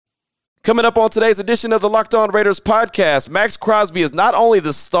Coming up on today's edition of the Locked On Raiders podcast, Maxx Crosby is not only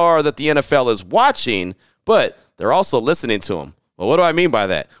the star that the NFL is watching, but they're also listening to him. Well, what do I mean by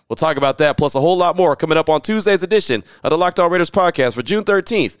that? We'll talk about that, plus a whole lot more coming up on Tuesday's edition of the Locked On Raiders podcast for June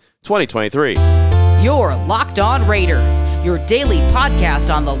 13th, 2023. You're Locked On Raiders, your daily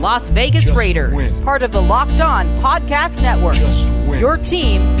podcast on the Las Vegas Raiders. Win. Part of the Locked On Podcast Network. Just win. Your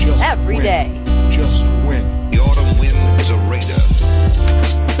team every day. Just win. The autumn wind is a raider,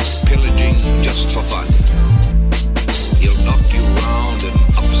 pillaging just for fun. He'll knock you round and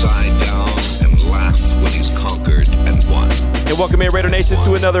upside down and laugh when he's conquered and won. And welcome in, Raider Nation,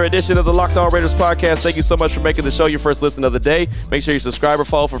 to another edition of the Locked On Raiders podcast. Thank you so much for making the show your first listen of the day. Make sure you subscribe or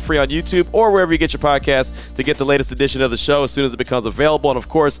follow for free on YouTube or wherever you get your podcasts to get the latest edition of the show as soon as it becomes available. And, of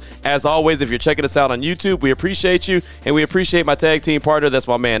course, as always, if you're checking us out on YouTube, we appreciate you, and we appreciate my tag team partner. That's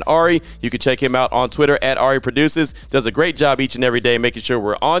my man, Ari. You can check him out on Twitter at Ari Produces. Does a great job each and every day making sure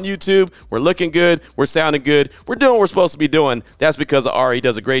we're on YouTube, we're looking good, we're sounding good, we're doing what we're supposed to be doing. That's because Ari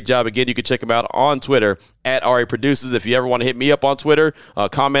does a great job. Again, you can check him out on Twitter at Ari Produces. If you ever want to hit me up on Twitter,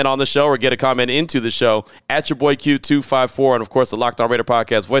 comment on the show or get a comment into the show at your boy Q254. And, of course, the Locked On Raider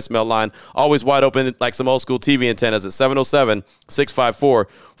podcast voicemail line, always wide open like some old school TV antennas at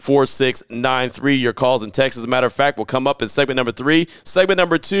 707-654-4693. Your calls and texts, as a matter of fact, will come up in segment number 3. Segment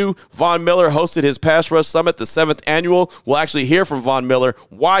number 2, Von Miller hosted his Pass Rush Summit, the 7th annual. We'll actually hear from Von Miller,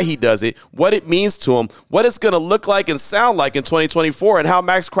 why he does it, what it means to him, what it's going to look like and sound like in 2024, and how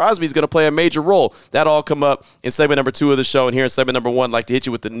Maxx Crosby is going to play a major role. That all come up in segment number 2 of the show. And here in segment number 1, I'd like to hit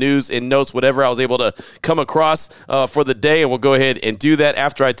you with the news and notes, whatever I was able to come across for the day. And we'll go ahead and do that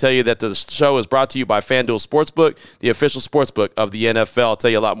after I tell you that the show is brought to you by FanDuel Sportsbook, the official sportsbook of the NFL. I'll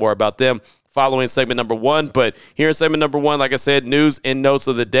tell you a lot more about them following segment number 1. But here in segment number 1, like I said, news and notes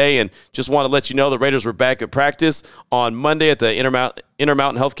of the day. And just want to let you know the Raiders were back at practice on Monday at the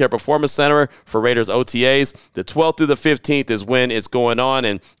Intermountain Healthcare Performance Center for Raiders OTAs. The 12th through the 15th is when it's going on.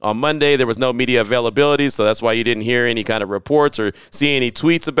 And on Monday, there was no media availability, so that's why you didn't hear any kind of reports or see any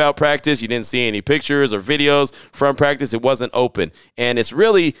tweets about practice. You didn't see any pictures or videos from practice. It wasn't open. And it's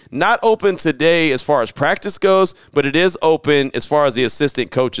really not open today as far as practice goes, but it is open as far as the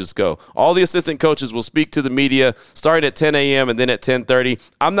assistant coaches go. All the assistant coaches will speak to the media starting at 10 a.m. and then at 10:30.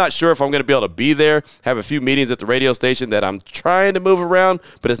 I'm not sure if I'm going to be able to be there. Have a few meetings at the radio station that I'm trying to move around,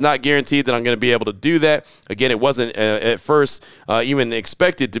 but it's not guaranteed that I'm going to be able to do that. Again, it wasn't at first even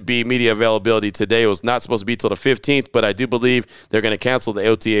expected to be media availability today. It was not supposed to be till the 15th, but I do believe they're going to cancel the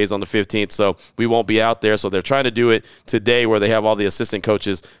OTAs on the 15th, so we won't be out there. So they're trying to do it today where they have all the assistant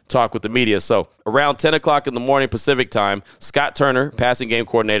coaches talk with the media. So around 10 o'clock in the morning Pacific time, Scott Turner, passing game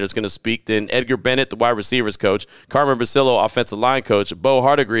coordinator, is going to speak. Then Edgar Bennett, the wide receivers coach, Carmen Basillo, offensive line coach, Bo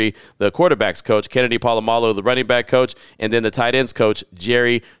Hardegree, the quarterbacks coach, Kennedy Palomalo, the running back coach, and then the tight ends coach,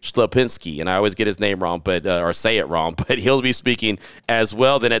 Jerry Schlapinski. And I always get his name wrong, but or say it wrong, but he'll be speaking as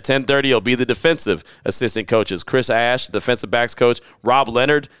well. Then at 10:30, it'll be the defensive assistant coaches, Chris Ash, defensive backs coach, Rob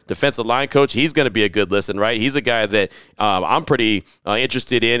Leonard, defensive line coach. He's going to be a good listen, right? He's a guy that I'm pretty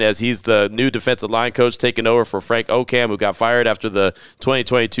interested in, as he's the new defensive line coach taking over for Frank Okam, who got fired after the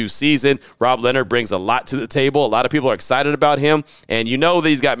 2022 season. Rob Leonard brings a lot to the table. A lot of people are excited about him, and you know that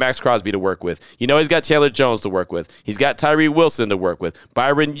he's got Maxx Crosby to work with. You know he's got Chandler Jones to work with. He's got Tyree Wilson to work with.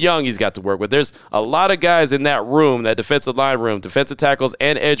 Byron Young he's got to work with. There's a lot of guys in that room, that defensive line room, defensive tackles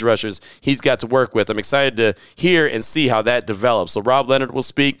and edge rushers he's got to work with. I'm excited to hear and see how that develops. So Rob Leonard will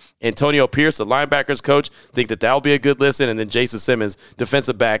speak. Antonio Pierce, the linebackers coach, think that will be a good listen. And then Jason Simmons,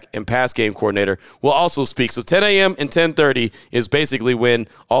 defensive back and pass game coordinator, will also speak. So 10 a.m. and 10:30 is basically when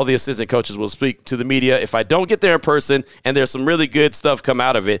all the assistant coaches will speak to the media. If I don't get there in person and there's some really good stuff come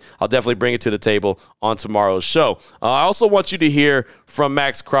out of it, I'll definitely bring it to the table on tomorrow's show. I also want you to hear from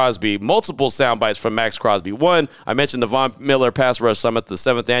Maxx Crosby, multiple sound bites from Maxx Crosby. One, I mentioned the Von Miller Pass Rush Summit, the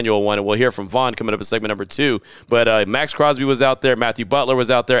 7th annual one, and we'll hear from Von coming up in segment number 2. But Maxx Crosby was out there, Matthew Butler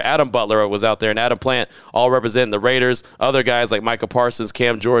was out there, Adam Butler was out there, and Adam Plant, all representing the Raiders. Other guys like Micah Parsons,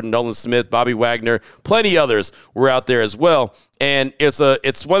 Cam Jordan, Nolan Smith, Bobby Wagner, plenty others were out there as well. And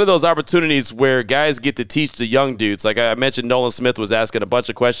it's one of those opportunities where guys get to teach the young dudes. Like I mentioned, Nolan Smith was asking a bunch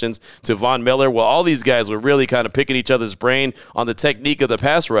of questions to Von Miller. Well, all these guys were really kind of picking each other's brain on the technique of the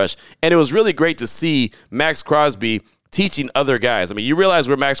pass rush. And it was really great to see Maxx Crosby teaching other guys. I mean, you realize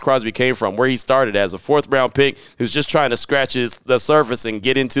where Maxx Crosby came from, where he started as a 4th-round pick who's just trying to scratch the surface and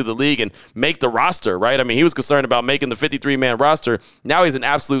get into the league and make the roster, right? I mean, he was concerned about making the 53-man roster. Now he's an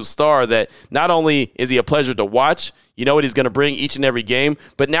absolute star that not only is he a pleasure to watch, you know what he's going to bring each and every game,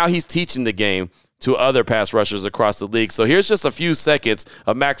 but now he's teaching the game to other pass rushers across the league. So here's just a few seconds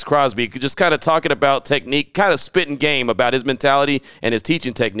of Maxx Crosby just kind of talking about technique, kind of spitting game about his mentality and his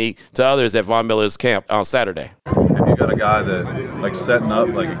teaching technique to others at Von Miller's camp on Saturday. If you got a guy that, like, setting up,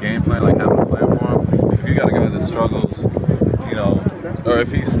 like, a game plan, like, having a plan for him, if you got a guy that struggles, you know, or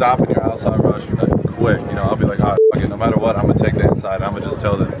if he's stopping your outside rush quick, you know, I'll be like, all right, fuck it, no matter what, I'm going to take the inside. I'm going to just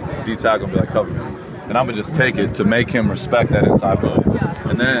tell the D tackle and be like, cover me. And I'm going to just take it to make him respect that inside move.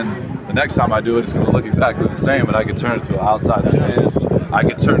 And then the next time I do it, it's going to look exactly the same, but I can turn it to an outside swing. I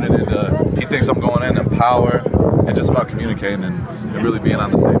can turn it into, he thinks I'm going in and power, and just about communicating and really being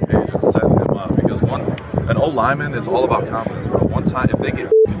on the same page and setting him up. Because an old lineman, it's all about confidence, bro. One time, if they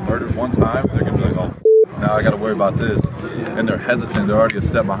get murdered one time, they're going to be like, oh, now I got to worry about this. And they're hesitant. They're already a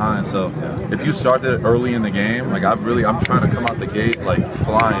step behind. So if you start that early in the game, like I'm trying to come out the gate like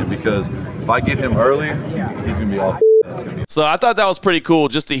flying, because if I get him early, he's going to be all. So I thought that was pretty cool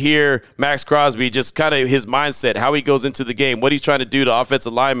just to hear Maxx Crosby, just kind of his mindset, how he goes into the game, what he's trying to do to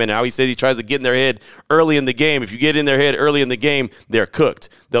offensive linemen, how he says he tries to get in their head early in the game. If you get in their head early in the game, they're cooked.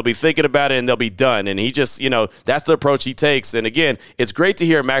 They'll be thinking about it and they'll be done. And he just, that's the approach he takes. And again, it's great to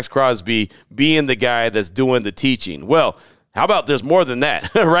hear Maxx Crosby being the guy that's doing the teaching. Well, how about there's more than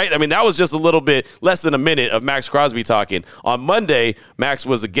that, right? I mean, that was just a little bit less than a minute of Maxx Crosby talking. On Monday, Max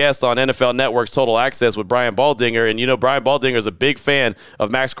was a guest on NFL Network's Total Access with Brian Baldinger. And, Brian Baldinger is a big fan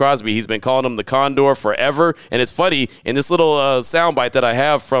of Maxx Crosby. He's been calling him the Condor forever. And it's funny, in this little soundbite that I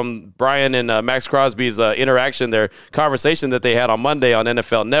have from Brian and Maxx Crosby's interaction, their conversation that they had on Monday on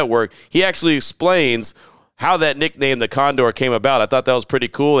NFL Network, he actually explains how that nickname, the Condor, came about. I thought that was pretty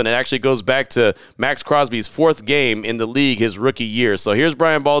cool, and it actually goes back to Maxx Crosby's 4th game in the league his rookie year. So here's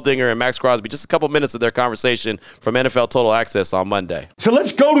Brian Baldinger and Maxx Crosby, just a couple minutes of their conversation from NFL Total Access on Monday. So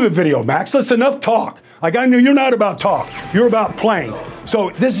let's go to the video, Max. That's enough talk. Like, I know you're not about talk. You're about playing.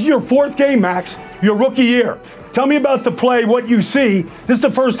 So this is your 4th game, Max, your rookie year. Tell me about the play, what you see. This is the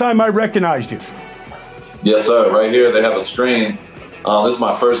first time I recognized you. Yes, sir. Right here, they have a screen. This is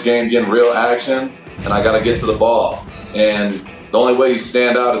my first game getting real action, and I got to get to the ball. And the only way you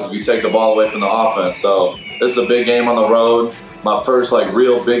stand out is if you take the ball away from the offense. So this is a big game on the road. My first,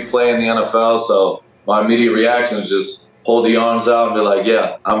 real big play in the NFL. So my immediate reaction is just hold the arms out and be like,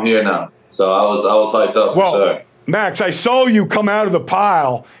 yeah, I'm here now. So I was hyped up, for sure. Max, I saw you come out of the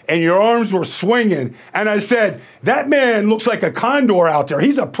pile, and your arms were swinging. And I said, that man looks like a condor out there.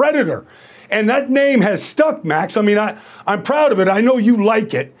 He's a predator. And that name has stuck, Max. I mean, I'm proud of it. I know you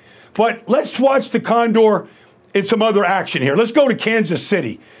like it. But let's watch the Condor in some other action here. Let's go to Kansas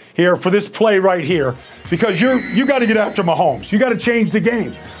City here for this play right here, because you got to get after Mahomes. You got to change the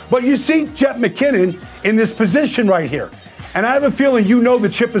game. But you see Jet McKinnon in this position right here. And I have a feeling the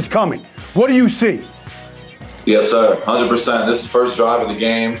chip is coming. What do you see? Yes, sir. 100%. This is the first drive of the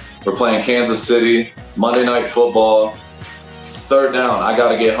game. We're playing Kansas City, Monday Night Football. It's 3rd down. I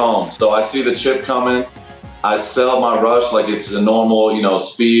got to get home. So I see the chip coming. I sell my rush like it's a normal,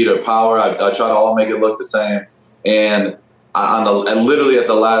 speed or power. I try to all make it look the same. And and literally at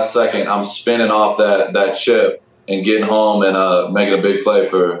the last second, I'm spinning off that chip and getting home and making a big play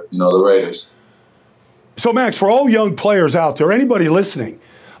for, the Raiders. So, Max, for all young players out there, anybody listening,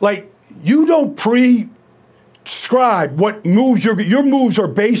 you don't prescribe what moves. Your moves are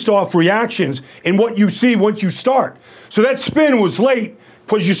based off reactions and what you see once you start. So that spin was late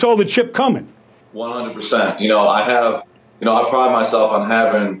because you saw the chip coming. 100%. I pride myself on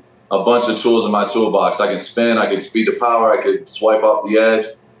having a bunch of tools in my toolbox. I can spin, I can speed to power, I could swipe off the edge.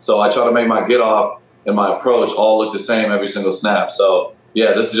 So I try to make my get off and my approach all look the same every single snap. So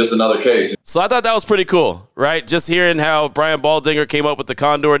yeah, this is just another case. So I thought that was pretty cool, right? Just hearing how Brian Baldinger came up with the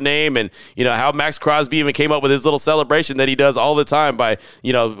Condor name, and, how Maxx Crosby even came up with his little celebration that he does all the time by,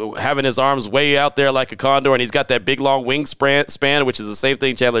 having his arms way out there like a condor, and he's got that big, long wingspan, which is the same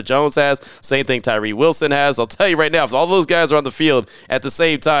thing Chandler Jones has, same thing Tyree Wilson has. I'll tell you right now, if all those guys are on the field at the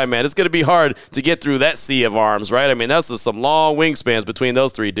same time, man, it's going to be hard to get through that sea of arms, right? I mean, that's just some long wingspans between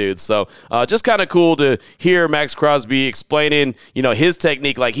those 3 dudes. So just kind of cool to hear Maxx Crosby explaining, his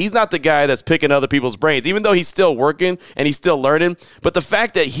technique. Like, he's not the guy that's picking other people's brains, even though he's still working and he's still learning. But the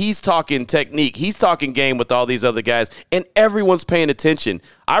fact that he's talking technique, he's talking game with all these other guys, and everyone's paying attention.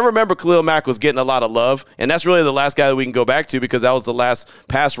 I remember Khalil Mack was getting a lot of love, and that's really the last guy that we can go back to, because that was the last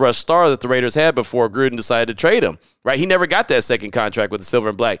pass rush star that the Raiders had before Gruden decided to trade him. right? He never got that second contract with the Silver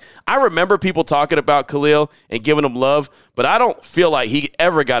and Black. I remember people talking about Khalil and giving him love, but I don't feel like he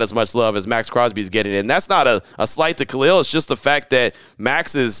ever got as much love as Maxx Crosby is getting. And that's not a slight to Khalil. It's just the fact that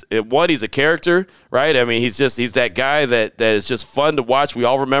Max is, one, he's a character, right? I mean, he's that guy that is just fun to watch. We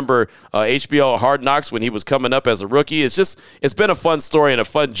all remember HBO Hard Knocks when he was coming up as a rookie. It's been a fun story and a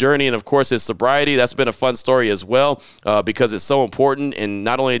fun journey. And, of course, his sobriety, that's been a fun story as well because it's so important, and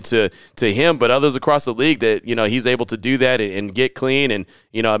not only to him but others across the league that, he's able to do that and get clean, and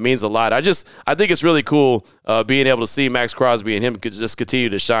it means a lot. I think it's really cool being able to see Maxx Crosby and him just continue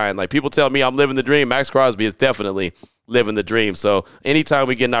to shine. Like, people tell me I'm living the dream. Maxx Crosby is definitely living the dream. So anytime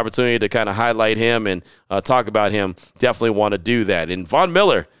we get an opportunity to kind of highlight him and talk about him, definitely want to do that. And Von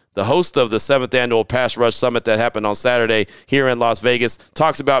Miller, the host of the 7th Annual Pass Rush Summit that happened on Saturday here in Las Vegas,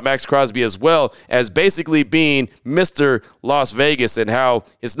 talks about Maxx Crosby as well as basically being Mr. Las Vegas and how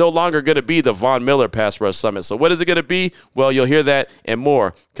it's no longer going to be the Von Miller Pass Rush Summit. So what is it going to be? Well, you'll hear that and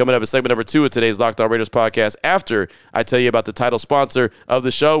more coming up in segment number 2 of today's Locked On Raiders podcast after I tell you about the title sponsor of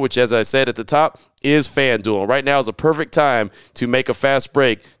the show, which, as I said at the top, is FanDuel. Right now is a perfect time to make a fast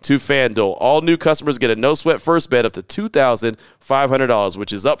break to FanDuel. All new customers get a no-sweat first bet up to $2,500,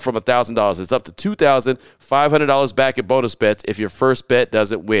 which is up from $1,000. It's up to $2,500 back in bonus bets if your first bet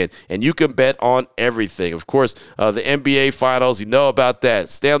doesn't win. And you can bet on everything. Of course, the NBA Finals, you know about that.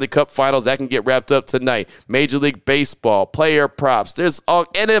 Stanley Cup Finals, that can get wrapped up tonight. Major League Baseball, player props. There's all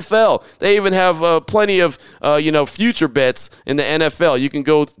NFL. They even have plenty of future bets in the NFL. You can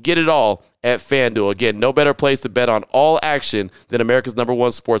go get it all at FanDuel. Again, no better place to bet on all action than America's #1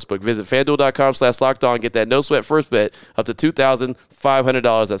 sportsbook. Visit FanDuel.com/lockedon. Get that no-sweat first bet up to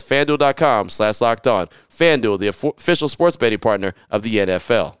 $2,500. That's FanDuel.com/lockedon. FanDuel, the official sports betting partner of the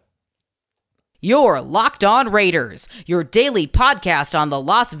NFL. You're Locked On Raiders, your daily podcast on the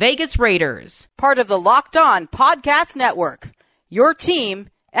Las Vegas Raiders. Part of the Locked On Podcast Network, your team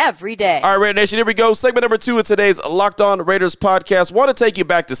every day. All right, Raider Nation, here we go. Segment number 2 of today's Locked On Raiders podcast. Want to take you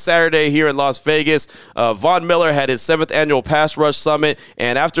back to Saturday here in Las Vegas. Von Miller had his 7th Annual Pass Rush Summit,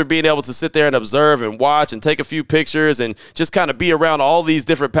 and after being able to sit there and observe and watch and take a few pictures and just kind of be around all these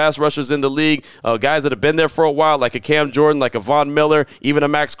different pass rushers in the league, guys that have been there for a while, like a Cam Jordan, like a Von Miller, even a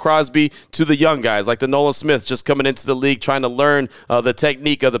Maxx Crosby, to the young guys like the Nolan Smith just coming into the league trying to learn the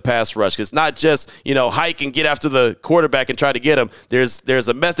technique of the pass rush. It's not just, hike and get after the quarterback and try to get him. There's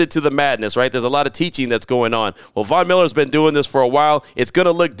a method to the madness, right? There's a lot of teaching that's going on. Well, Von Miller's been doing this for a while. It's going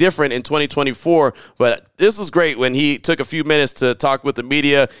to look different in 2024, but this was great when he took a few minutes to talk with the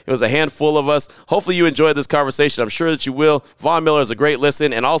media. It was a handful of us. Hopefully you enjoyed this conversation. I'm sure that you will. Von Miller is a great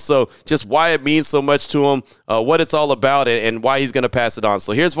listen, and also just why it means so much to him, what it's all about, and why he's going to pass it on.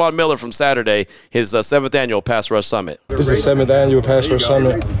 So here's Von Miller from Saturday, his 7th Annual Pass Rush Summit. This is the 7th Annual Pass Rush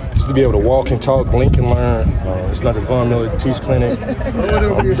Summit. Just to be able to walk and talk, blink and learn. It's not the Von Miller Teach Clinic.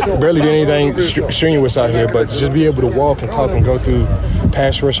 Barely did anything strenuous out here, but just be able to walk and talk and go through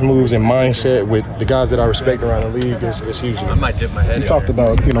pass rush moves and mindset with the guys that I respect around the league is huge. I might dip my head. You talked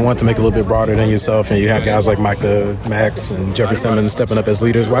about, wanting to make it a little bit broader than yourself, and you had guys like Micah, Max, and Jeffrey Simmons stepping up as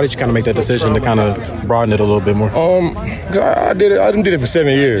leaders. Why did you kind of make that decision to kind of broaden it a little bit more? Cause I did it for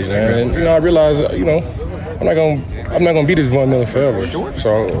 7 years, man. And I realized, I'm not gonna be this Von Miller forever.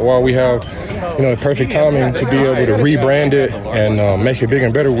 So while we have, the perfect timing to be able to rebrand it and make it bigger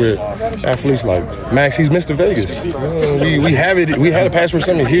and better with athletes like Max, he's Mr. Vegas. We had a pass rush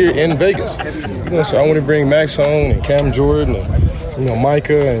summit here in Vegas. So I want to bring Max on and Cam Jordan and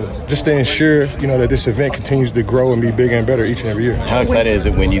Micah, and just to ensure that this event continues to grow and be bigger and better each and every year. How excited is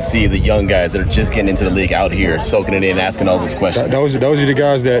it when you see the young guys that are just getting into the league out here, soaking it in, asking all those questions? Those are the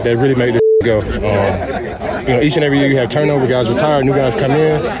guys that really make this go. Each and every year you have turnover, guys retire, new guys come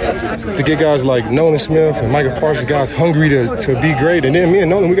in. To get guys like Nolan Smith and Michael Parsons, guys hungry to be great. And then me and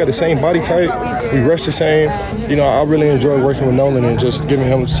Nolan, we got the same body type. We rush the same. I really enjoy working with Nolan and just giving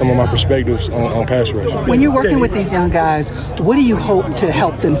him some of my perspectives on pass rush. When you're working with these young guys, what do you hope to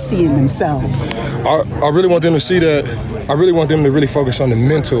help them see in themselves? I really want them to see that. I really want them to really focus on the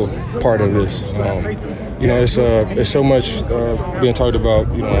mental part of this. It's so much being talked about.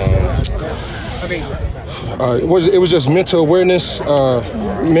 It was just mental awareness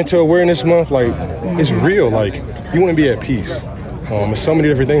month. Like, it's real. Like, you want to be at peace. There's so many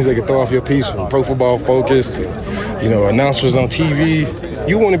different things that can throw off your peace, from Pro Football Focus to, announcers on TV.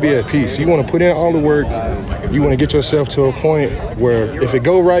 You want to be at peace. You want to put in all the work. You want to get yourself to a point where if it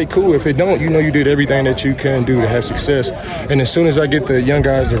go right, cool. If it don't, you did everything that you can do to have success. And as soon as I get the young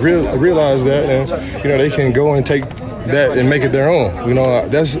guys to realize that, and they can go and take that and make it their own.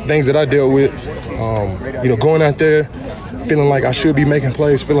 That's things that I dealt with. Going out there, feeling like I should be making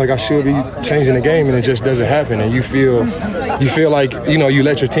plays, feel like I should be changing the game, and it just doesn't happen. And you feel like, you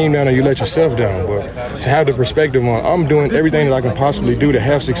let your team down or you let yourself down. But to have the perspective on I'm doing everything that I can possibly do to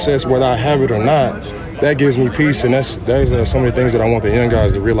have success, whether I have it or not, that gives me peace, and that's some of the things that I want the young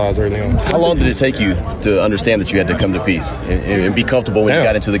guys to realize early on. How long did it take you to understand that you had to come to peace and be comfortable when you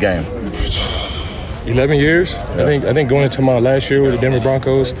got into the game? 11 years. Yeah. I think going into my last year with the Denver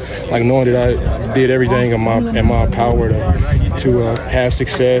Broncos, like knowing that I did everything in my power to have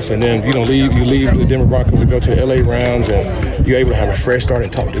success, and then you leave the Denver Broncos to go to the LA Rams, and you're able to have a fresh start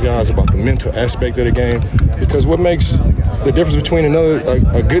and talk to guys about the mental aspect of the game. Because what makes the difference between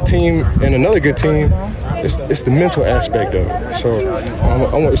a good team and another good team, it's the mental aspect of it. So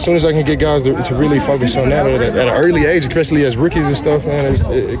as soon as I can get guys to really focus on that at an early age, especially as rookies and stuff, man,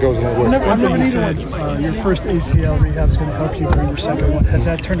 it goes a long way. One thing you said, your first ACL rehab is going to help you during your second one. Has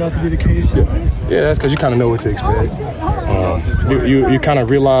that turned out to be the case? Yeah, that's because you kind of know what to expect. You kind of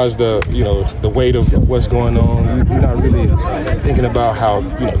realize the weight of what's going on. You're not really thinking about how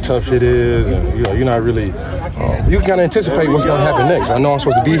tough it is, and you're not really. You can kind of anticipate what's going to happen next. I know I'm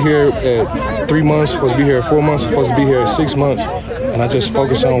supposed to be here at 3 months, supposed to be here at 4 months, supposed to be here at 6 months, and I just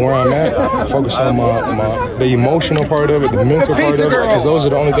focus on where I'm at, focus on the emotional part of it, the mental part of it, because those are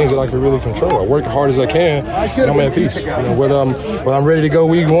the only things that I can really control. I work as hard as I can, and I'm at peace. Whether I'm ready to go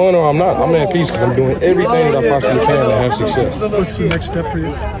week one or I'm not, I'm at peace because I'm doing everything that I possibly can to have success. What's the next step for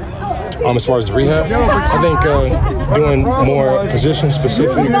you? As far as the rehab, I think doing more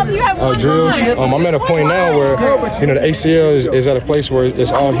position-specific drills. I'm at a point now where the ACL is at a place where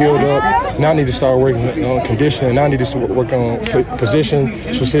it's all healed up. Now I need to start working on conditioning. Now I need to work on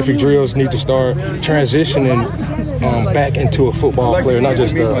position-specific drills. Need to start transitioning back into a football player, not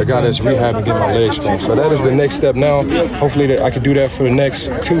just a guy that's rehabbing and getting my legs strong. So that is the next step now. Hopefully I can do that for the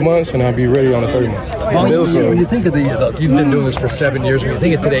next 2 months, and I'll be ready on the third month. When you think of you've been doing this for 7 years, when you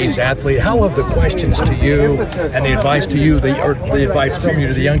think of today's athlete, how have the questions to you and the advice to you, or the advice from you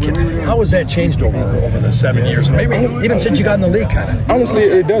to the young kids, how has that changed over the 7 years? And maybe even since you got in the league, kind of? Honestly,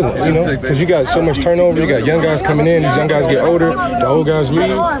 it doesn't, because you got so much turnover. You got young guys coming in, these young guys get older, the old guys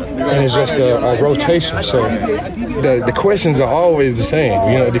leave, and it's just a rotation. So the questions are always the same.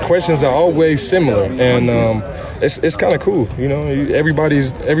 The questions are always similar, and it's kind of cool. Everybody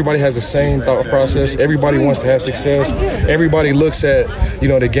has the same thought process. Everybody wants to have success. Everybody looks at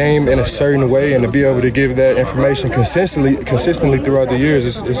the game in a certain way, and to be able to give that information consistently throughout the years,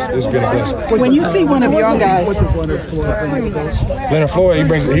 it's been a blessing. When you see one of your guys, what does Leonard Floyd bring to the base? Leonard Floyd,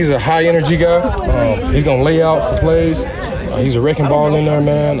 he's a high energy guy. He's gonna lay out for plays. He's a wrecking ball in there,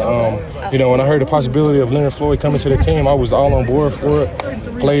 man. When I heard the possibility of Leonard Floyd coming to the team, I was all on board for it.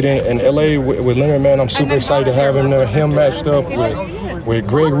 Played in LA with Leonard, man. I'm super excited to have him there. Him matched up with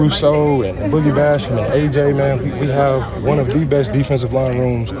Greg Rousseau and Boogie Basham and AJ, man. We have one of the best defensive line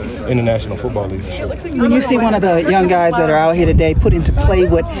rooms in the National Football League for sure. When you see one of the young guys that are out here today put into play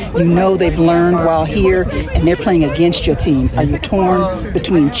what they've learned while here, and they're playing against your team, are you torn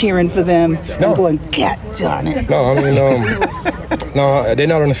between cheering for them and going, God darn it? No, no, they're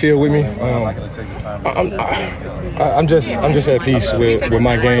not on the field with me. I'm just at peace with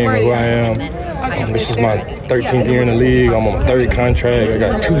my game and who I am. This is my 13th year in the league. I'm on my third contract. I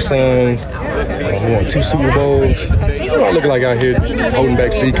got 2 sons. We won 2 Super Bowls. What do I look like out here holding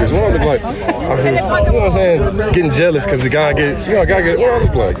back secrets? What do I look like out here, what I'm saying, getting jealous because the guy get, what do I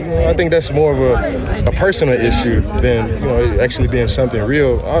look like? I think that's more of a personal issue than, it actually being something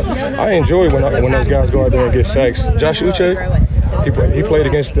real. I enjoy when those guys go out there and get sacks. Josh Uche, he played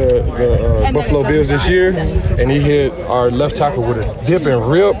against the Buffalo Bills this year, and he hit our left tackle with a dip and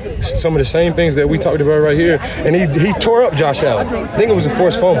rip, some of the same things that we talked about right here, and he tore up Josh Allen. I think it was a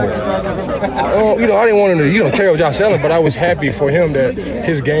forced fumble. I didn't want him to tear up Josh Allen, but I was happy for him that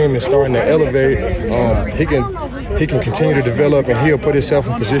his game is starting to elevate. He can continue to develop, and he'll put himself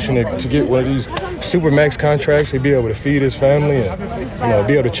in position to get one of these super max contracts. He'll be able to feed his family and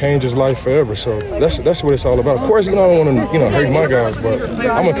be able to change his life forever. So that's what it's all about. Of course, I don't want to hurt my guys, but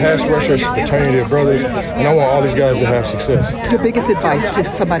I'm a pass rusher, it's a fraternity of brothers, and I want all these guys to have success. Your biggest advice to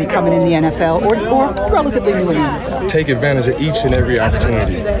somebody coming in the NFL or relatively new in the NFL? Take advantage of each and every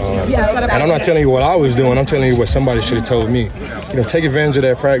opportunity. And I'm not telling you what I was doing. I'm telling you what somebody should have told me. Take advantage of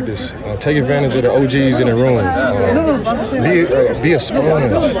that practice. Take advantage of the OGs in the room. Be a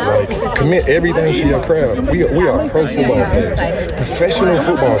sponge. Commit everything to your craft. We are pro football players, professional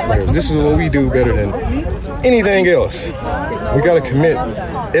football players. This is what we do better than anything else. We got to commit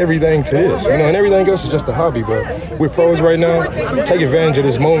everything to this, and everything else is just a hobby. But we're pros right now. Take advantage of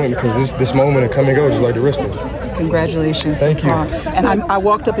this moment because this moment will come and go just like the rest of it. Congratulations. Thank you. And I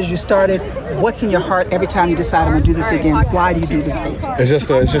walked up as you started. What's in your heart every time you decide I'm going to do this again? Why do you do this,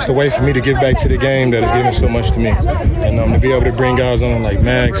 basically? It's just a way for me to give back to the game that has given so much to me. And to be able to bring guys on like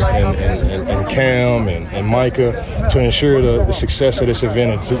Max and Cam and Micah to ensure the success of this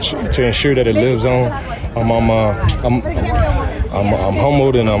event and to ensure that it lives on. I'm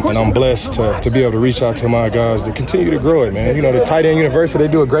humbled and I'm blessed to be able to reach out to my guys to continue to grow it, man. The Tight End University,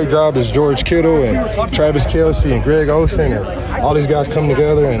 they do a great job. There's George Kittle and Travis Kelce and Greg Olsen and all these guys come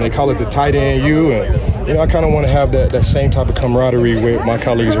together and they call it the Tight End U. And, I kind of want to have that same type of camaraderie with my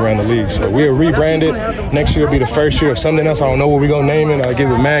colleagues around the league. So we'll rebrand it. Next year will be the first year of something else. I don't know what we're going to name it. I get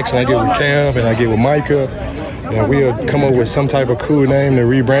with Max and I get with Cam and I get with Micah. And we'll come up with some type of cool name to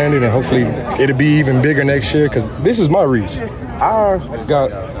rebrand it, and hopefully it'll be even bigger next year because this is my reach. I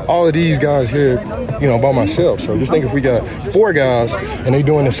got all of these guys here, by myself. So just think if we got 4 guys and they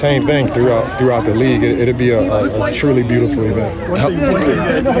doing the same thing throughout the league, it'll be a truly beautiful event. One thing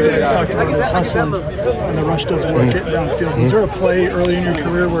that you guys talked about is hustling, and the rush doesn't work it downfield. Is there a play early in your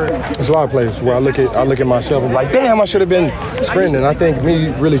career where there's a lot of plays where I look at myself and like, damn, I should have been sprinting. I think me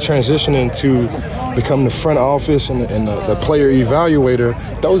really transitioning to become the front office and the player evaluator,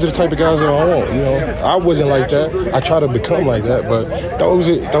 those are the type of guys that I want. I wasn't like that. I try to become like that, but those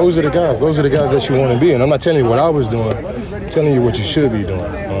are the guys. Those are the guys that you want to be. And I'm not telling you what I was doing. I'm telling you what you should be doing.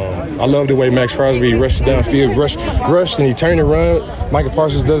 I love the way Maxx Crosby rushes downfield, rushed, and he turned and run. Michael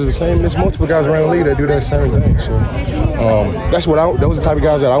Parsons does the same. There's multiple guys around the league that do that same thing. So those are the type of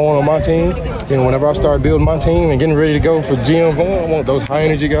guys that I want on my team. Whenever I start building my team and getting ready to go for GM Vaughn, I want those high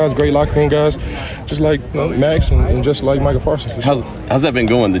energy guys, great locker room guys, just like Max and just like Michael Parsons. How's that been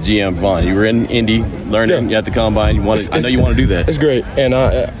going, the GM Vaughn? You were in Indy learning, you at the combine. I know you want to do that. It's great, and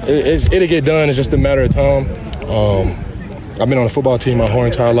it'll get done. It's just a matter of time. I've been on a football team my whole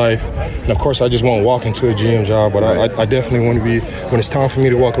entire life, and of course I just won't walk into a GM job, but I definitely want to be, when it's time for me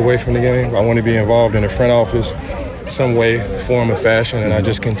to walk away from the game, I want to be involved in the front office some way, form, or fashion, and I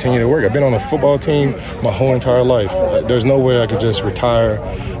just continue to work. I've been on a football team my whole entire life. There's no way I could just retire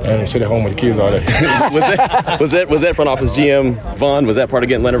and sit at home with the kids all day. was that front office GM Vaughn? Was that part of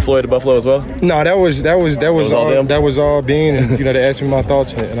getting Leonard Floyd to Buffalo as well? No, that was all Bean, and they asked me my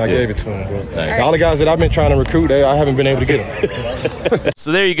thoughts, and I gave it to them. But all the guys that I've been trying to recruit, I haven't been able to get them.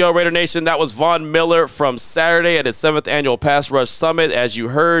 So there you go, Raider Nation. That was Von Miller from Saturday at his 7th annual Pass Rush Summit. As you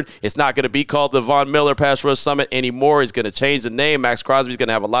heard, it's not going to be called the Von Miller Pass Rush Summit anymore. He's going to change the name. Maxx Crosby is going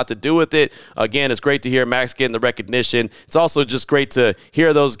to have a lot to do with it. Again, it's great to hear Max getting the recognition. It's also just great to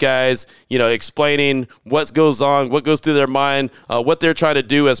hear those guys, explaining what goes on, what goes through their mind, what they're trying to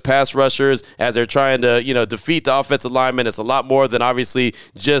do as pass rushers, as they're trying to, defeat the offensive lineman. It's a lot more than obviously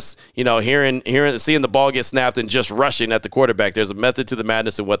just, seeing the ball get snapped and just rushing at the quarterback. There's a method to the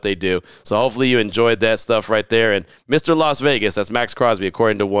madness in what they do. So hopefully you enjoyed that stuff right there. And Mr. Las Vegas, that's Maxx Crosby,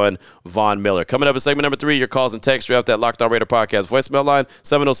 according to one Von Miller. Coming up in segment number 3, your calls and texts throughout that Locked On Raider podcast voicemail line,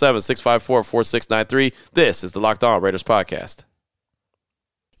 707-654-4693. This is the Locked On Raiders podcast.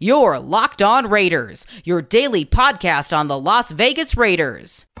 You're Locked On Raiders, your daily podcast on the Las Vegas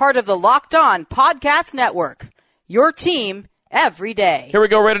Raiders. Part of the Locked On Podcast Network, your team every day. Here we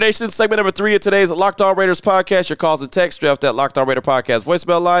go, Raider Nation. Segment number 3 of today's Locked On Raiders podcast. Your calls and texts throughout that Locked On Raider podcast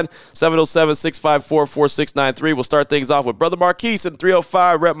voicemail line, 707-654-4693. We'll start things off with Brother Marquise in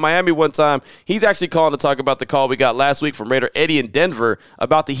 305, rep Miami one time. He's actually calling to talk about the call we got last week from Raider Eddie in Denver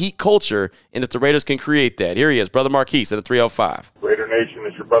about the Heat culture and if the Raiders can create that. Here he is, Brother Marquise in the 305. Raider Nation,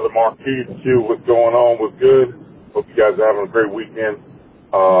 it's your Brother Marquise. What's going on? What's good? Hope you guys are having a great weekend.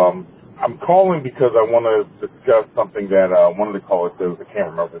 I'm calling because I want to discuss something that one of the callers said. I can't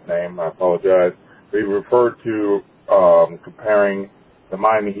remember his name. I apologize. But he referred to comparing the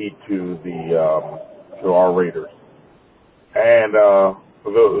Miami Heat to our Raiders. And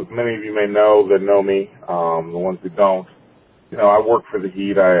many of you may know that know me, the ones who don't. I work for the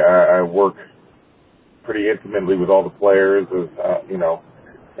Heat. I work pretty intimately with all the players,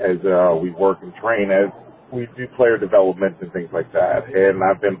 as we work and train as we do player development and things like that. And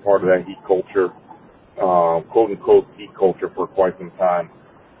I've been part of that Heat culture, quote-unquote Heat culture, for quite some time.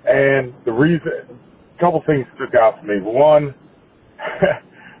 And a couple things stuck out to me. One,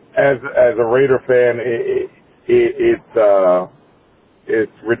 as a Raider fan,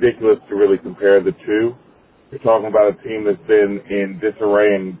 it's ridiculous to really compare the two. You're talking about a team that's been in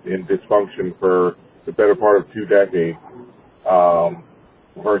disarray and in dysfunction for the better part of 2 decades,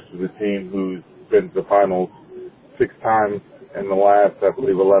 versus a team who's been to the finals 6 times in the last, I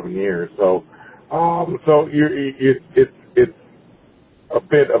believe, 11 years. So, it's a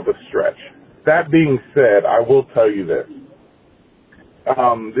bit of a stretch. That being said, I will tell you this.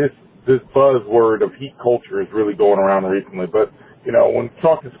 This buzzword of heat culture is really going around recently. But, you know, when you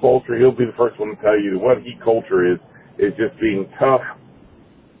talk to Spoelstra, he'll be the first one to tell you what heat culture is just being tough,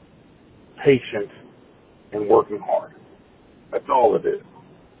 patient, and working hard. That's all it is.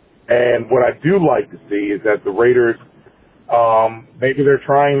 And what I do like to see is that the Raiders, maybe they're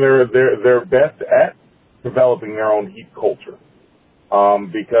trying their best at developing their own heat culture.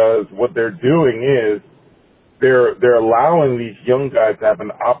 Because what they're doing is they're allowing these young guys to have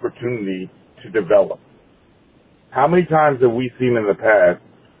an opportunity to develop. How many times have we seen in the past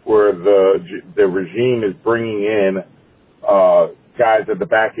where the regime is bringing in guys at the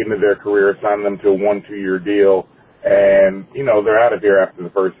back end of their career, signing them to a 1-2 year deal, and, you know, they're out of here after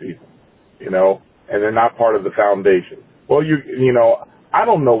the first season, you know, and they're not part of the foundation. Well, you know, I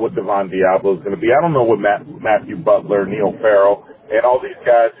don't know what Devon Diablo is going to be. I don't know what Matthew Butler, Neil Farrell, and all these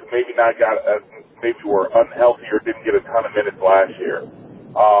guys who maybe were unhealthy or didn't get a ton of minutes last year.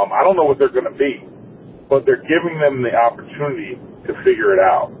 I don't know what they're going to be, but they're giving them the opportunity to figure it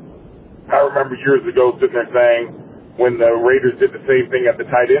out. I remember years ago sitting there saying, when the Raiders did the same thing at the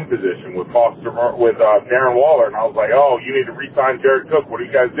tight end position with Darren Waller, and I was like, oh, you need to re-sign Jared Cook. What are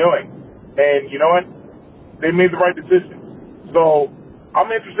you guys doing? And you know what? They made the right decision. So I'm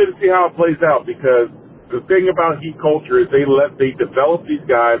interested to see how it plays out, because the thing about heat culture is they develop these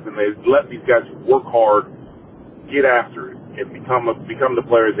guys, and they let these guys work hard, get after it, and become the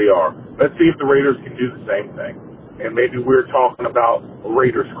players they are. Let's see if the Raiders can do the same thing. And maybe we're talking about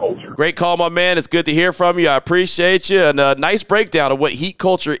Raiders culture. Great call, my man. It's good to hear from you. I appreciate you. And a nice breakdown of what heat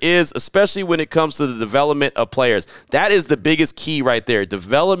culture is, especially when it comes to the development of players. That is the biggest key right there,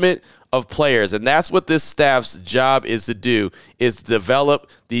 development of players. And that's what this staff's job is to do, is to develop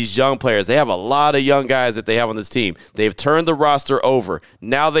these young players. They have a lot of young guys that they have on this team. They've turned the roster over.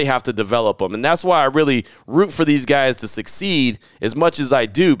 Now they have to develop them. And that's why I really root for these guys to succeed as much as I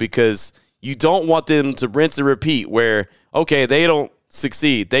do, because you don't want them to rinse and repeat where, okay, they don't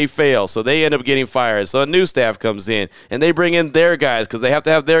succeed, they fail, so they end up getting fired. So a new staff comes in, and they bring in their guys because they have to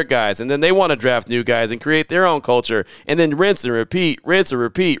have their guys, and then they want to draft new guys and create their own culture, and then rinse and repeat, rinse and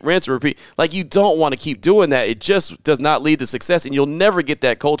repeat, rinse and repeat. Like, you don't want to keep doing that. It just does not lead to success, and you'll never get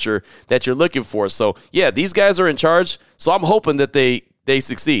that culture that you're looking for. So, yeah, these guys are in charge, so I'm hoping that they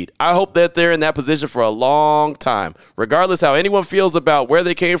succeed. I hope that they're in that position for a long time, regardless how anyone feels about where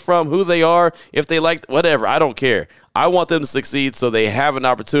they came from, who they are, if they like whatever. I don't care. I want them to succeed so they have an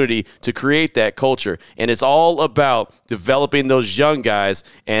opportunity to create that culture. And it's all about developing those young guys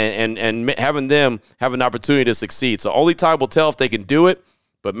and having them have an opportunity to succeed. So only time will tell if they can do it.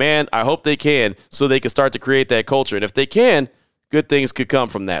 But, man, I hope they can, so they can start to create that culture. And if they can, good things could come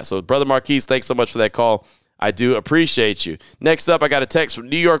from that. So, Brother Marquise, thanks so much for that call. I do appreciate you. Next up, I got a text from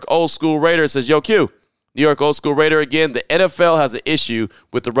New York Old School Raider. It says, yo, Q, New York Old School Raider again. The NFL has an issue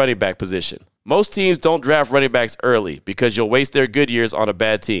with the running back position. Most teams don't draft running backs early because you'll waste their good years on a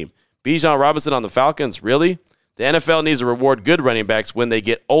bad team. Bijan Robinson on the Falcons, really? The NFL needs to reward good running backs when they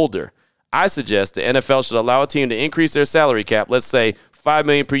get older. I suggest the NFL should allow a team to increase their salary cap, let's say $5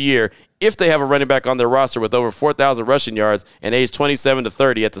 million per year, if they have a running back on their roster with over 4,000 rushing yards and age 27 to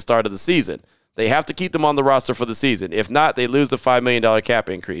 30 at the start of the season. They have to keep them on the roster for the season. If not, they lose the $5 million cap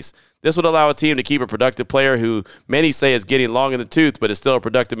increase. This would allow a team to keep a productive player who many say is getting long in the tooth, but is still a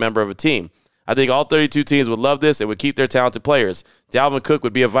productive member of a team. I think all 32 teams would love this and would keep their talented players. Dalvin Cook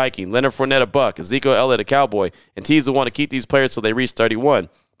would be a Viking, Leonard Fournette a Buck, Ezekiel Elliott a Cowboy, and teams would want to keep these players till they reach 31.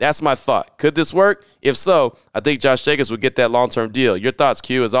 That's my thought. Could this work? If so, I think Josh Jacobs would get that long-term deal. Your thoughts,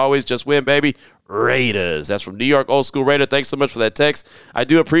 Q? As always, just win, baby. Raiders. That's from New York Old School Raider. Thanks so much for that text. I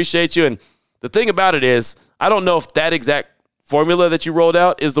do appreciate you. And the thing about it is, I don't know if that exact formula that you rolled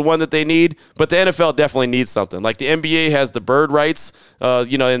out is the one that they need, but the NFL definitely needs something. Like the NBA has the bird rights,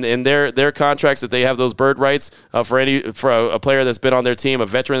 in their contracts, that they have those bird rights for a player that's been on their team, a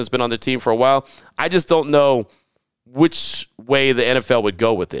veteran that's been on their team for a while. I just don't know which way the NFL would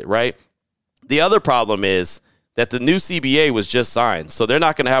go with it, right? The other problem is that the new CBA was just signed, so they're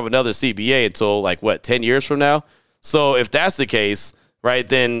not going to have another CBA until 10 years from now. So if that's the case, right,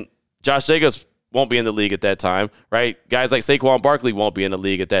 then Josh Jacobs won't be in the league at that time, right? Guys like Saquon Barkley won't be in the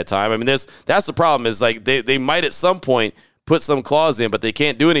league at that time. I mean, that's the problem, is they might at some point put some clause in, but they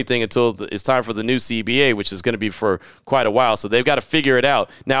can't do anything until it's time for the new CBA, which is going to be for quite a while. So they've got to figure it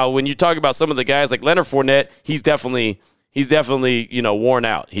out. Now, when you talk about some of the guys like Leonard Fournette, he's definitely worn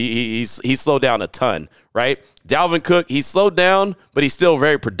out. He's slowed down a ton, right? Dalvin Cook, he's slowed down, but he's still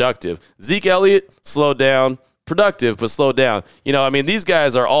very productive. Zeke Elliott slowed down, productive, but slow down. I mean, these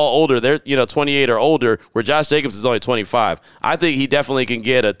guys are all older. They're, 28 or older, where Josh Jacobs is only 25. I think he definitely can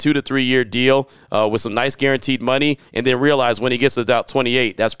get a 2 to 3 year deal with some nice guaranteed money, and then realize when he gets to about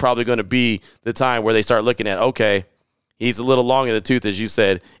 28, that's probably going to be the time where they start looking at, okay, he's a little long in the tooth, as you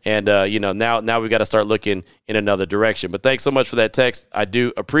said, and now we've got to start looking in another direction. But thanks so much for that text. I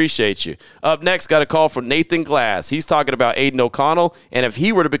do appreciate you. Up next, got a call from Nathan Glass. He's talking about Aiden O'Connell, and if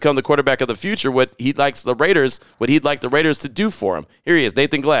he were to become the quarterback of the future, what he'd like the Raiders to do for him. Here he is,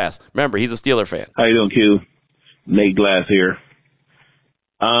 Nathan Glass. Remember, he's a Steeler fan. How you doing, Q? Nate Glass here.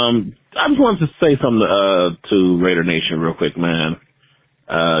 I just wanted to say something to Raider Nation real quick, man.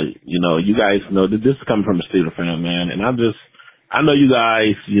 You guys know that this is coming from a Steeler fan, man. And I know you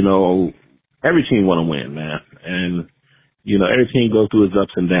guys, every team want to win, man. And, every team goes through its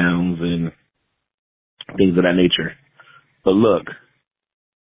ups and downs and things of that nature. But look,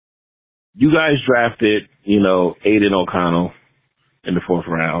 you guys drafted, Aiden O'Connell in the 4th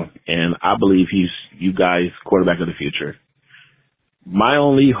round. And I believe he's you guys' quarterback of the future. My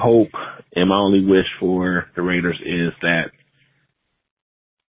only hope and my only wish for the Raiders is that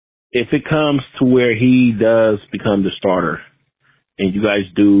if it comes to where he does become the starter and you guys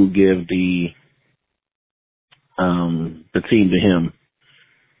do give the team to him,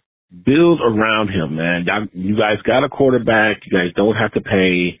 build around him, man. You guys got a quarterback. You guys don't have to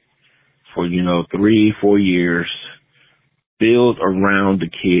pay for, 3-4 years. Build around the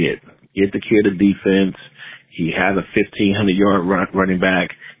kid. Get the kid a defense. He has a 1,500-yard running back.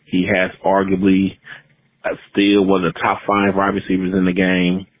 He has arguably still one of the top 5 wide receivers in the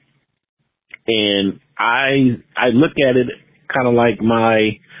game. And I look at it kind of like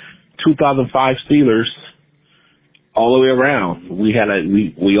my 2005 Steelers all the way around.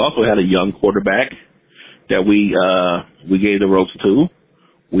 We also had a young quarterback that we gave the ropes to.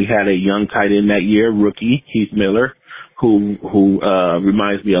 We had a young tight end that year, rookie Heath Miller, who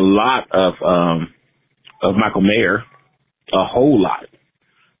reminds me a lot of Michael Mayer, a whole lot.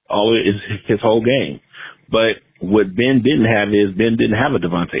 Always his whole game. But what Ben didn't have is Ben didn't have a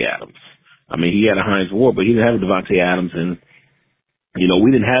Devontae Adams. I mean, he had a Hines Ward, but he didn't have a Devontae Adams. And,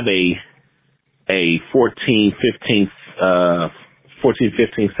 we didn't have a 14, 15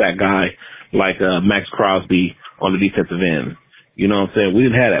 sack guy like Maxx Crosby on the defensive end. You know what I'm saying? We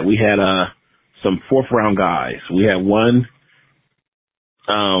didn't have that. We had some 4th-round guys. We had one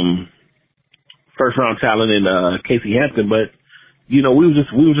first-round talent in Casey Hampton, but, we were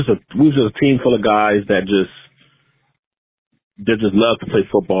just a team full of guys that just loved to play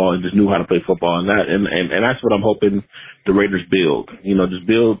football and just knew how to play football. And that's what I'm hoping the Raiders build. Just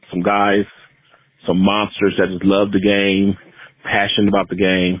build some guys, some monsters that just love the game, passionate about the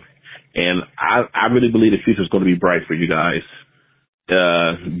game. And I really believe the future is going to be bright for you guys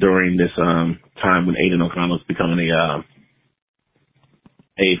during this time when Aiden O'Connell is becoming a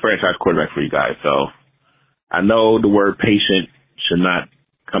franchise quarterback for you guys. So I know the word patient should not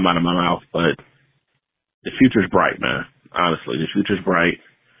come out of my mouth, but the future is bright, man. Honestly, the future's bright.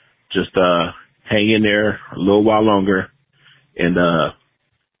 Just hang in there a little while longer, and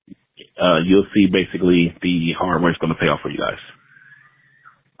you'll see basically the hard work's going to pay off for you guys.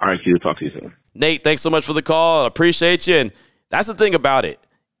 All right, Q, talk to you soon. Nate, thanks so much for the call. I appreciate you. And that's the thing about it.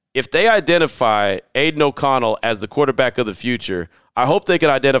 If they identify Aiden O'Connell as the quarterback of the future, I hope they can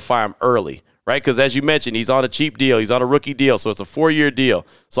identify him early. Right? Because as you mentioned, he's on a cheap deal. He's on a rookie deal, so it's a 4-year deal.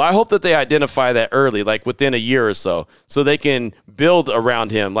 So I hope that they identify that early, like within a year or so they can build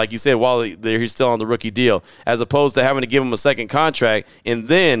around him, like you said, while he's still on the rookie deal, as opposed to having to give him a second contract and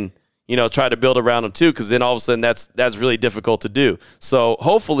then, try to build around him too, because then all of a sudden that's really difficult to do. So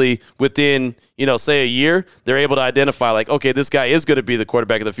hopefully within, say a year, they're able to identify like, okay, this guy is going to be the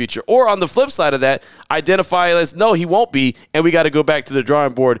quarterback of the future. Or on the flip side of that, identify as, no, he won't be, and we got to go back to the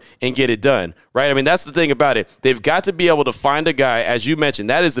drawing board and get it done, right? I mean, that's the thing about it. They've got to be able to find a guy, as you mentioned,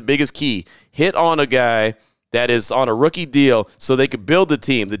 that is the biggest key. Hit on a guy that is on a rookie deal so they could build the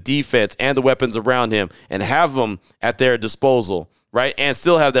team, the defense, and the weapons around him and have them at their disposal, right? And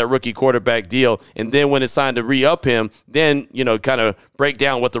still have that rookie quarterback deal. And then when it's time to re-up him, then, kind of break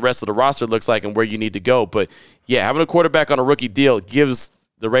down what the rest of the roster looks like and where you need to go. But, yeah, having a quarterback on a rookie deal gives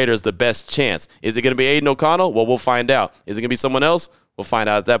the Raiders the best chance. Is it going to be Aiden O'Connell? Well, we'll find out. Is it going to be someone else? We'll find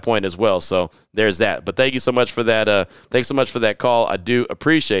out at that point as well. So there's that. But thank you so much for that. Thanks so much for that call. I do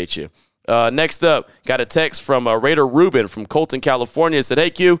appreciate you. Next up, got a text from Raider Ruben from Colton, California. It said, "Hey,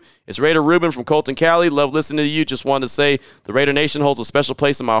 Q, it's Raider Ruben from Colton, Cali. Love listening to you. Just wanted to say the Raider Nation holds a special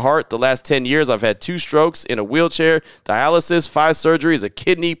place in my heart. The last 10 years, I've had 2 strokes, in a wheelchair, dialysis, 5 surgeries, a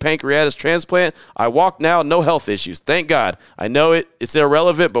kidney, pancreatic transplant. I walk now, no health issues. Thank God. I know it's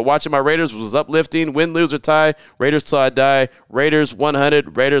irrelevant, but watching my Raiders was uplifting. Win, lose, or tie. Raiders till I die. Raiders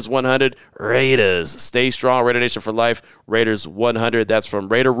 100. Raiders 100. Raiders. Stay strong. Raider Nation for life. Raiders 100. That's from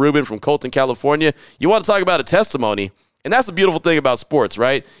Raider Ruben from Colton, California. You want to talk about a testimony? And that's the beautiful thing about sports,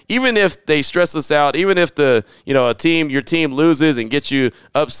 right? Even if they stress us out, even if your team loses and gets you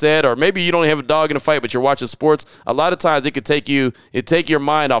upset, or maybe you don't have a dog in a fight, but you're watching sports, a lot of times it could take your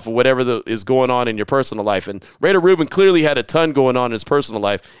mind off of whatever is going on in your personal life. And Raider Ruben clearly had a ton going on in his personal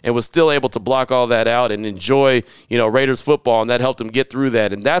life and was still able to block all that out and enjoy, Raiders football, and that helped him get through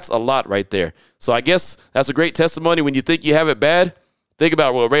that. And that's a lot right there. So I guess that's a great testimony. When you think you have it bad, think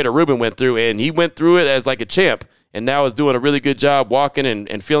about what Raider Ruben went through, and he went through it as like a champ. And now is doing a really good job walking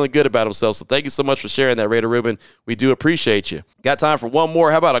and feeling good about himself. So thank you so much for sharing that, Raider Ruben. We do appreciate you. Got time for one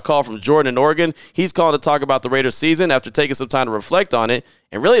more. How about a call from Jordan in Oregon? He's calling to talk about the Raiders season after taking some time to reflect on it,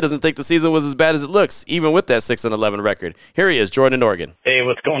 and really doesn't think the season was as bad as it looks, even with that 6-11 record. Here he is, Jordan in Oregon. Hey,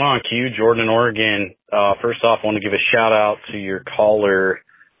 what's going on, Q? Jordan in Oregon. First off, I want to give a shout-out to your caller.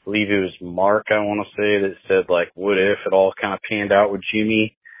 I believe it was Mark, I want to say, that said, what if it all kind of panned out with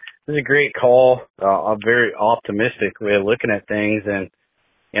Jimmy? This is a great call. I'm very optimistic way of looking at things, and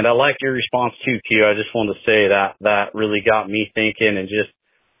I like your response too, Q. I just wanted to say that really got me thinking, and just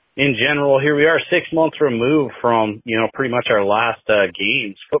in general, here we are 6 months removed from, pretty much our last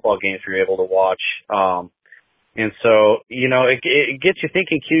football games we were able to watch. And so, it gets you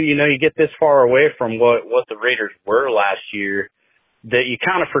thinking, Q, you get this far away from what the Raiders were last year, that you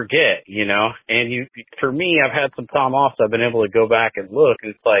kind of forget, and for me, I've had some time off, so I've been able to go back and look,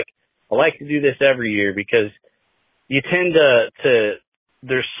 and it's like, I like to do this every year because you tend to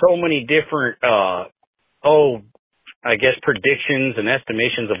there's so many different, predictions and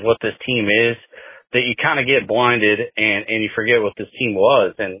estimations of what this team is that you kind of get blinded and you forget what this team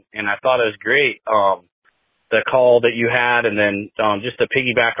was. And I thought it was great, the call that you had. And then, just to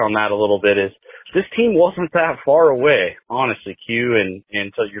piggyback on that a little bit is, this team wasn't that far away, honestly, Q, and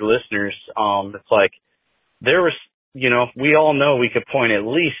to your listeners. It's like there was, we all know we could point at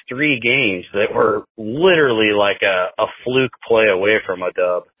least 3 games that were literally like a fluke play away from a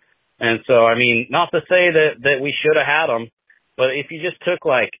dub. And so, I mean, not to say that we should have had them, but if you just took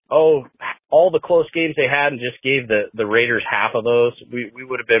all the close games they had and just gave the Raiders half of those, we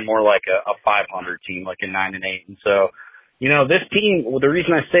would have been more like a 500 team, like a 9-8. And so, this team, the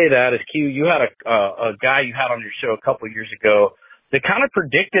reason I say that is, Q, you had a guy you had on your show a couple of years ago that kind of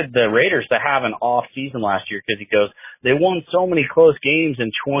predicted the Raiders to have an off season last year, because he goes, they won so many close games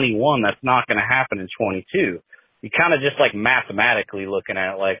in 21, that's not going to happen in 22. You kind of just mathematically looking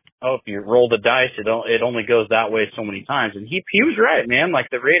at it, if you roll the dice, it only goes that way so many times. And he was right, man.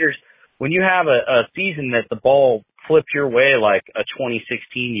 The Raiders, when you have a season that the ball flips your way, like a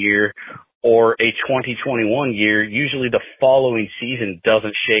 2016 year or a 2021 year, usually the following season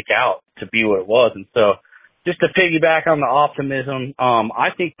doesn't shake out to be what it was. And so, just to piggyback on the optimism, I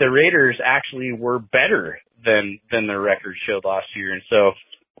think the Raiders actually were better than their record showed last year. And so,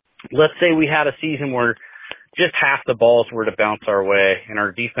 let's say we had a season where just half the balls were to bounce our way and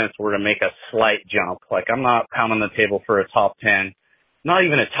our defense were to make a slight jump. I'm not pounding the table for a top 10, not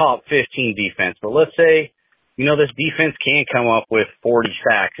even a top 15 defense, but let's say, this defense can come up with 40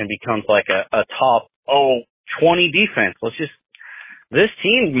 sacks and becomes like a top 20 defense. This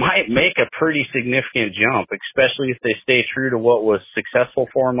team might make a pretty significant jump, especially if they stay true to what was successful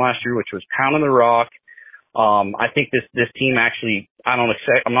for them last year, which was pounding the rock. I think this team actually, I'm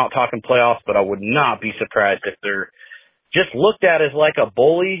not talking playoffs, but I would not be surprised if they're just looked at as like a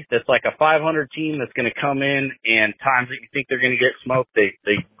bully that's like a 500 team that's going to come in, and times that you think they're going to get smoked, they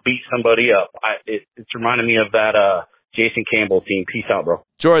beat somebody up. It's reminding me of that Jason Campbell team. Peace out, bro.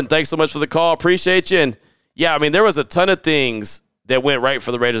 Jordan, thanks so much for the call. Appreciate you. And yeah, there was a ton of things that went right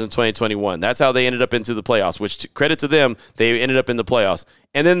for the Raiders in 2021. That's how they ended up into the playoffs, which credit to them, they ended up in the playoffs.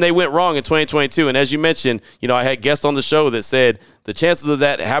 And then they went wrong in 2022. And as you mentioned, I had guests on the show that said the chances of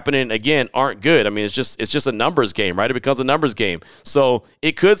that happening again aren't good. It's just a numbers game, right? It becomes a numbers game. So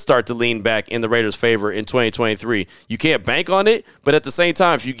it could start to lean back in the Raiders' favor in 2023. You can't bank on it, but at the same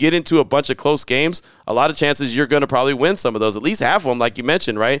time, if you get into a bunch of close games, a lot of chances you're going to probably win some of those, at least half of them, like you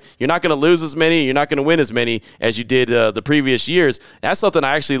mentioned, right? You're not going to lose as many. You're not going to win as many as you did the previous years. That's something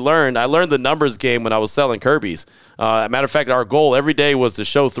I actually learned. I learned the numbers game when I was selling Kirby's. Matter of fact, our goal every day was to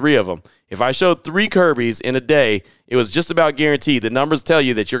show 3 of them. If I showed 3 Kirby's in a day, it was just about guaranteed. The numbers tell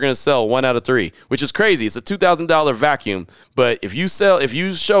you that you're going to sell 1 out of 3, which is crazy. It's a $2,000 vacuum. But if you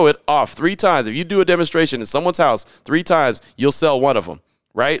show it off 3 times, if you do a demonstration in someone's house 3 times, you'll sell 1 of them.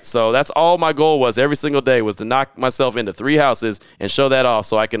 Right? So that's all my goal was every single day, was to knock myself into 3 houses and show that off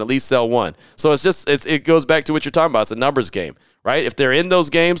so I can at least sell 1. So it goes back to what you're talking about. It's a numbers game, right? If they're in those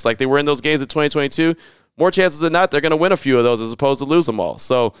games, like they were in those games in 2022, more chances than not, they're going to win a few of those as opposed to lose them all.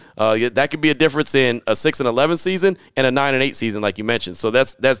 So that could be a difference in a 6-11 season and a 9-8 season, like you mentioned. So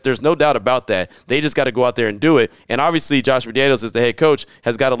there's no doubt about that. They just got to go out there and do it. And obviously, Josh McDaniels, as the head coach,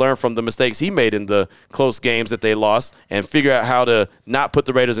 has got to learn from the mistakes he made in the close games that they lost and figure out how to not put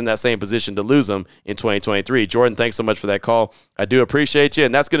the Raiders in that same position to lose them in 2023. Jordan, thanks so much for that call. I do appreciate you.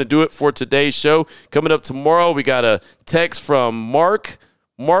 And that's going to do it for today's show. Coming up tomorrow, we got a text from Mark.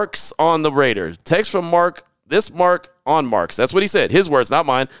 Mark's on the Raiders. Text from Mark. This Mark on Marks. That's what he said. His words, not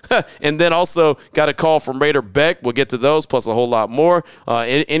mine. And then also got a call from Raider Beck. We'll get to those, plus a whole lot more.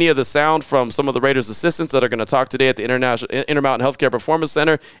 Any of the sound from some of the Raiders assistants that are going to talk today at the Intermountain Healthcare Performance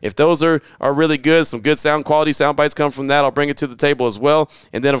Center. If those are really good, some good sound quality sound bites come from that, I'll bring it to the table as well.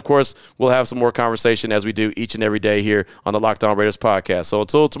 And then, of course, we'll have some more conversation as we do each and every day here on the Locked On Raiders podcast. So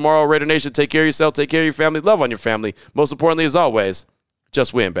until tomorrow, Raider Nation, take care of yourself, take care of your family, love on your family. Most importantly, as always,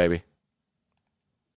 just win, baby.